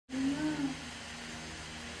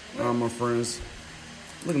My friends,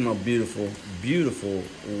 look at my beautiful, beautiful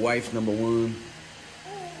wife number one.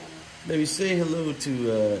 Baby, say hello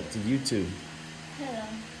to YouTube. Hello.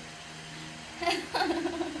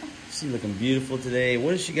 She looking beautiful today.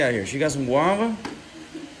 What does she got here? She got some guava?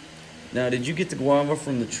 Now, did you get the guava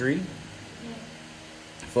from the tree? Yeah.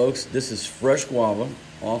 Folks, this is fresh guava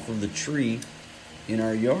off of the tree in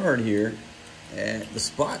our yard here at the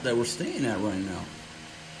spot that we're staying at right now.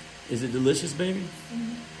 Is it delicious, baby?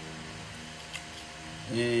 Mm-hmm.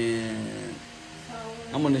 And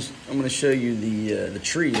I'm gonna show you the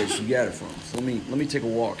tree that she got it from. So let me take a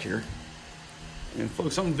walk here. And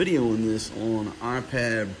folks, I'm videoing this on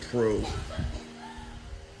iPad Pro,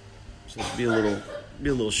 so it'll be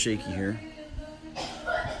a little shaky here.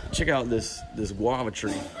 Check out this guava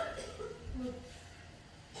tree.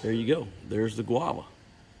 There you go. There's the guava.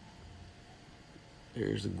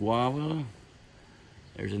 There's the guava.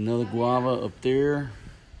 There's another guava up there.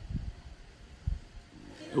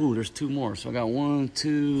 Ooh, there's two more. So I got 1,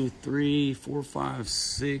 2, 3, 4, 5,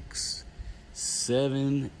 6,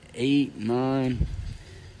 7, 8, 9.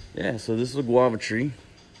 Yeah, so this is a guava tree.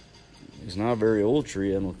 It's not a very old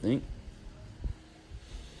tree, I don't think.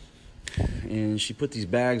 And she put these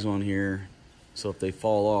bags on here, so if they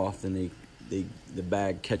fall off, then the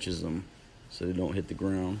bag catches them, so they don't hit the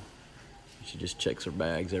ground. She just checks her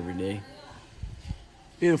bags every day.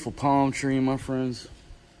 Beautiful palm tree, my friends.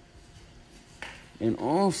 And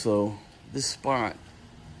also, this spot,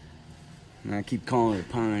 and I keep calling it a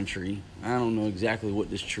pine tree. I don't know exactly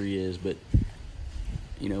what this tree is, but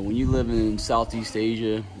you know, when you live in Southeast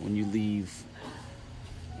Asia, when you leave,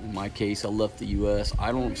 in my case, I left the US,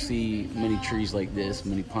 I don't see many trees like this,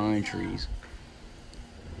 many pine trees.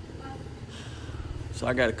 So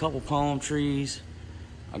I got a couple palm trees,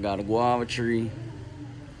 I got a guava tree,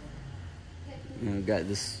 and I got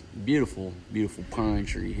this beautiful, beautiful pine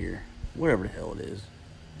tree here. Whatever the hell it is.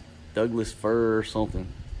 Douglas fir or something.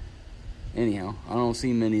 Anyhow, I don't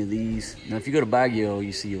see many of these. Now, if you go to Baguio,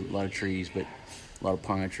 you see a lot of trees, but a lot of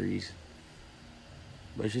pine trees.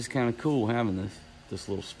 But it's just kind of cool having this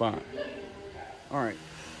little spot. All right,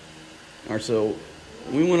 so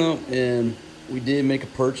we went up and we did make a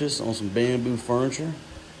purchase on some bamboo furniture.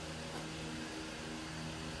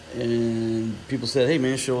 And people said, hey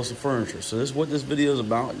man, show us the furniture. So this is what this video is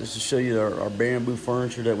about, just to show you our bamboo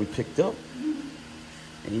furniture that we picked up.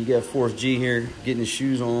 And you got Forrest G here getting his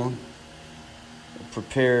shoes on,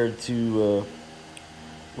 prepared to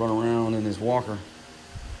run around in his walker.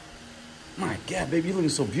 My God, baby, you're looking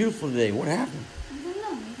so beautiful today. What happened? I don't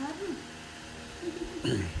know. What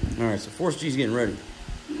happened? All right, so Forrest G's getting ready.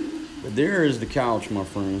 But there is the couch, my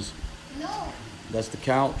friends. No. That's the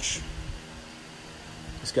couch.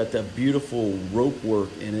 It's got that beautiful rope work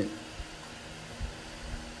in it.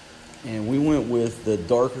 And we went with the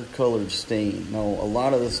darker colored stain. Now, a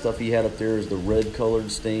lot of the stuff he had up there is the red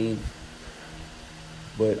colored stain.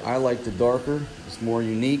 But I like the darker. It's more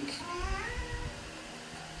unique.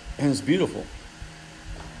 And it's beautiful.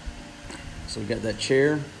 So we got that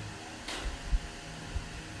chair.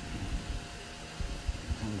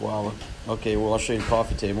 Wow. Okay, well, I'll show you the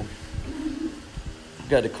coffee table. We've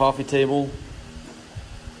got the coffee table.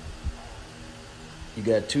 You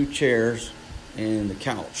got 2 chairs and the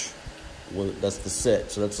couch. Well, that's the set.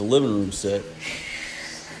 So that's the living room set.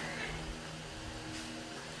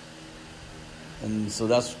 And so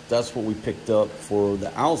that's what we picked up for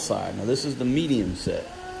the outside. Now this is the medium set.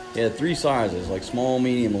 It had 3 sizes, like small,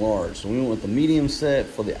 medium, large. So we went with the medium set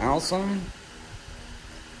for the outside.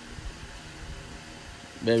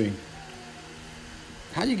 Baby,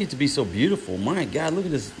 how do you get to be so beautiful? My God, look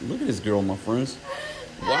at this girl, my friends.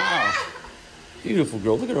 Wow. Beautiful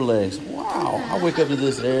girl. Look at her legs. Wow. I wake up to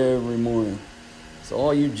this every morning. So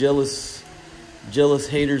all you jealous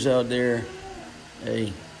haters out there,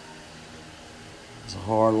 hey, it's a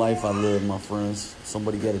hard life I live, my friends.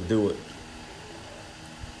 Somebody got to do it.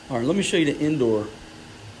 All right, let me show you the indoor.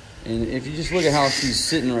 And if you just look at how she's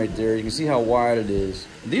sitting right there, you can see how wide it is.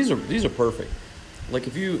 These are perfect. Like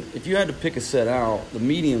if you had to pick a set out, the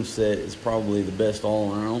medium set is probably the best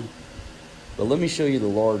all around. But let me show you the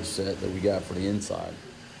large set that we got for the inside.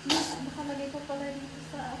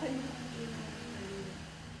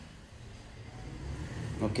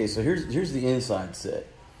 Okay, so here's the inside set.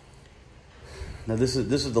 Now this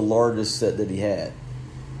is the largest set that he had,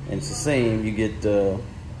 and it's the same. You get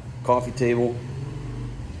coffee table,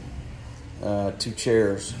 2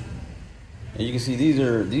 chairs, and you can see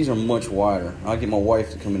these are much wider. I'll get my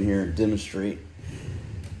wife to come in here and demonstrate.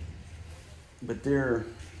 But they're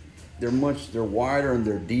wider and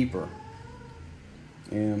they're deeper.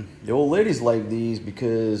 And the old ladies like these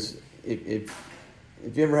because if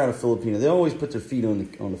if you ever had a Filipino, they always put their feet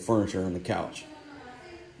on the furniture, on the couch.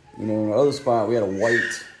 You know, in our other spot, we had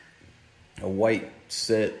a white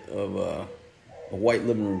set of a white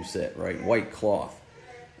living room set, right? White cloth.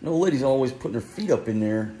 And the ladies always putting their feet up in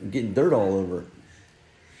there and getting dirt all over it.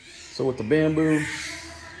 So with the bamboo,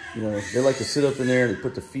 you know, they like to sit up in there. They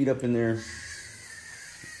put their feet up in there,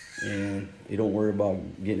 and they don't worry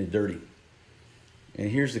about getting it dirty. And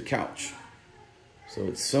here's the couch. So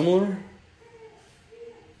it's similar,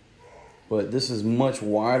 but this is much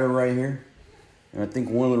wider right here. And I think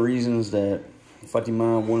one of the reasons that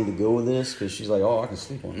Fatima wanted to go with this, because she's like, oh, I can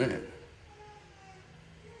sleep on that.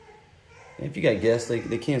 And if you got guests,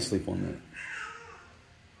 they can't sleep on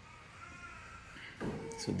that.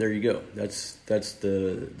 So there you go. That's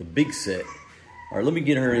the big set. All right, let me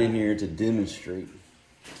get her in here to demonstrate.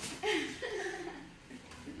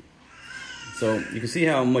 So you can see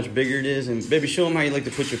how much bigger it is. And baby, show them how you like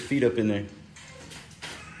to put your feet up in there.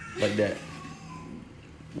 Like that.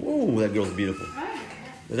 Whoa, that girl's beautiful.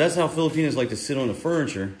 But that's how Filipinos like to sit on the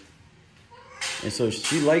furniture. And so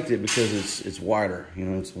she liked it because it's wider. You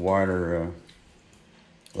know, it's wider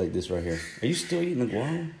like this right here. Are you still eating the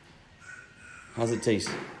guava? How's it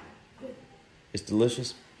taste? It's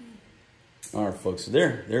delicious. All right, folks. So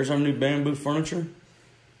there's our new bamboo furniture.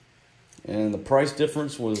 And the price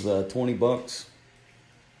difference was 20 bucks.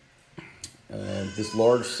 This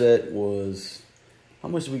large set was, how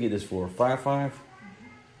much did we get this for? $5.5?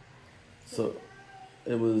 So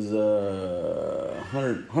it was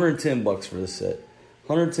 110 bucks for this set.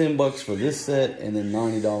 110 bucks for this set, and then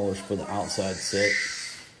 $90 for the outside set.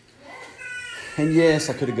 And yes,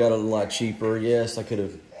 I could have got it a lot cheaper. Yes, I could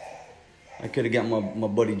have got my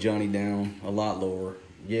buddy Johnny down a lot lower.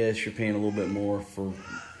 Yes, you're paying a little bit more for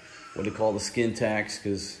what they call the skin tax,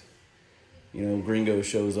 because, you know, gringo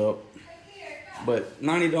shows up. But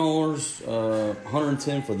 $90,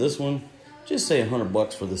 110 for this one. Just say 100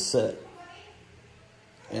 bucks for this set.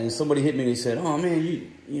 And somebody hit me and he said, "Oh man,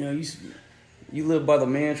 you live by the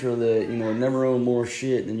mantra that, you know, never own more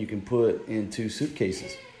shit than you can put in 2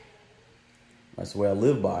 suitcases." That's the way I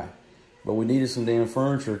live by. But we needed some damn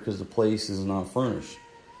furniture because the place is not furnished.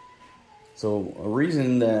 So a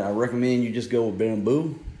reason that I recommend you just go with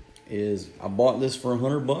bamboo is I bought this for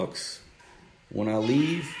 100 bucks. When I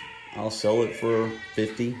leave, I'll sell it for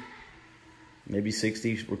 50, maybe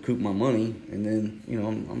 60, recoup my money, and then, you know,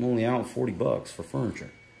 I'm only out 40 bucks for furniture.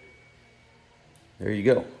 There you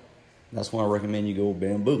go. That's why I recommend you go with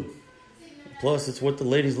bamboo. Plus, it's what the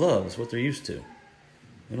ladies love. It's what they're used to.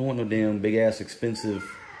 They don't want no damn big ass expensive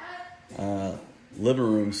living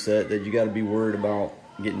room set that you got to be worried about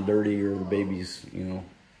getting dirty or the babies,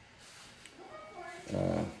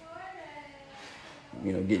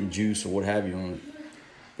 getting juice or what have you on it.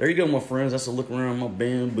 There you go, my friends. That's a look around my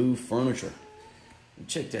bamboo furniture.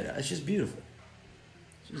 Check that out. It's just beautiful.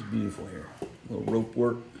 It's just beautiful here. A little rope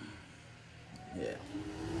work. Yeah.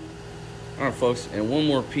 All right, folks. And one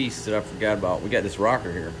more piece that I forgot about. We got this rocker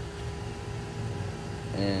here.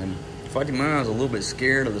 And Fatima's a little bit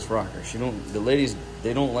scared of this rocker. The ladies,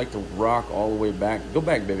 they don't like to rock all the way back. Go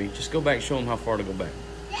back, baby. Just go back. Show them how far to go back.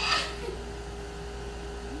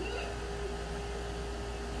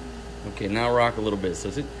 Okay, now rock a little bit. So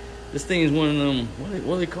this thing is one of them,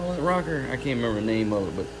 what do they call it, rocker? I can't remember the name of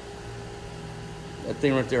it, but that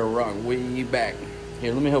thing right there will rock way back.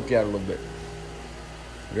 Here, let me help you out a little bit.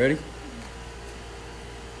 Ready?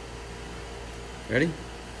 Ready?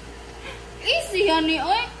 Easy, honey.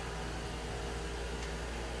 As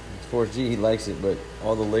far as G, he likes it, but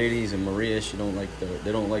all the ladies and Maria,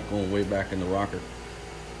 they don't like going way back in the rocker.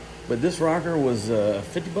 But this rocker was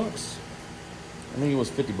 50 bucks. I think it was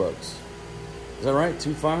 50 bucks. Is that right?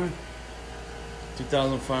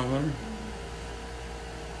 2,500.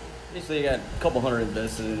 Basically, I got a couple hundred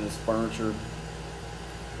invested in this furniture.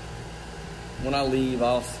 When I leave,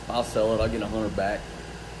 I'll sell it. I'll get 100 back.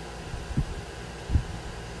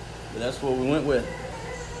 But that's what we went with.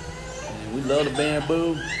 And we love the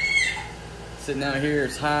bamboo. Sitting out here,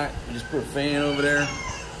 it's hot. You just put a fan over there.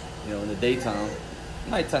 In the daytime.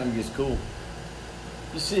 Nighttime gets cool.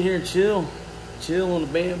 Just sit here and chill on the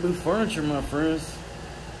bamboo furniture, my friends.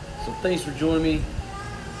 So thanks for joining me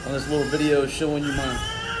on this little video showing you my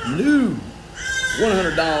new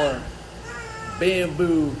 $100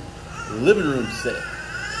 bamboo living room set.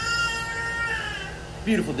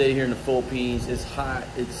 Beautiful day here in the Philippines. It's hot,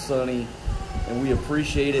 it's sunny, and we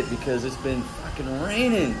appreciate it because it's been fucking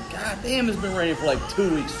raining. God damn, it's been raining for like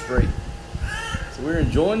 2 weeks straight. So we're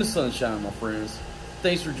enjoying the sunshine, my friends.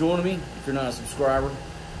 Thanks for joining me. If you're not a subscriber,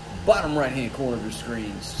 bottom right hand corner of your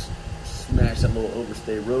screen, smash that little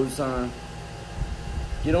overstay road sign.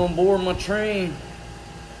 Get on board my train.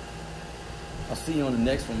 I'll see you on the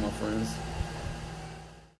next one, my friends.